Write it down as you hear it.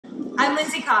I'm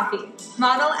Lindsay Coffey,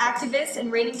 model, activist,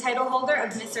 and reigning title holder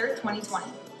of Miss Earth 2020.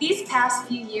 These past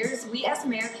few years, we as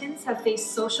Americans have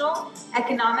faced social,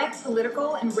 economic,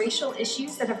 political, and racial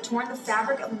issues that have torn the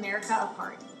fabric of America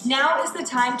apart. Now is the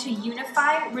time to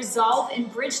unify, resolve,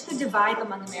 and bridge the divide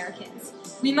among Americans.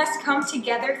 We must come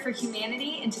together for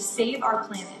humanity and to save our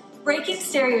planet. Breaking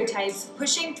stereotypes,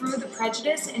 pushing through the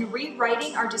prejudice, and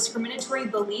rewriting our discriminatory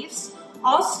beliefs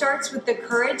all starts with the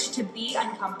courage to be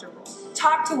uncomfortable.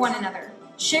 Talk to one another.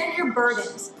 Share your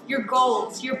burdens, your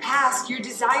goals, your past, your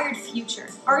desired future.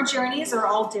 Our journeys are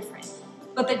all different,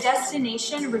 but the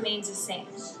destination remains the same: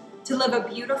 to live a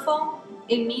beautiful,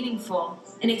 a meaningful,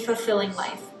 and a fulfilling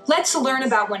life. Let's learn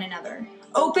about one another.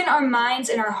 Open our minds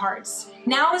and our hearts.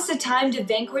 Now is the time to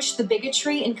vanquish the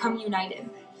bigotry and come united.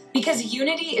 Because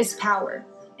unity is power,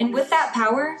 and with that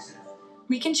power,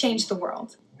 we can change the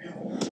world.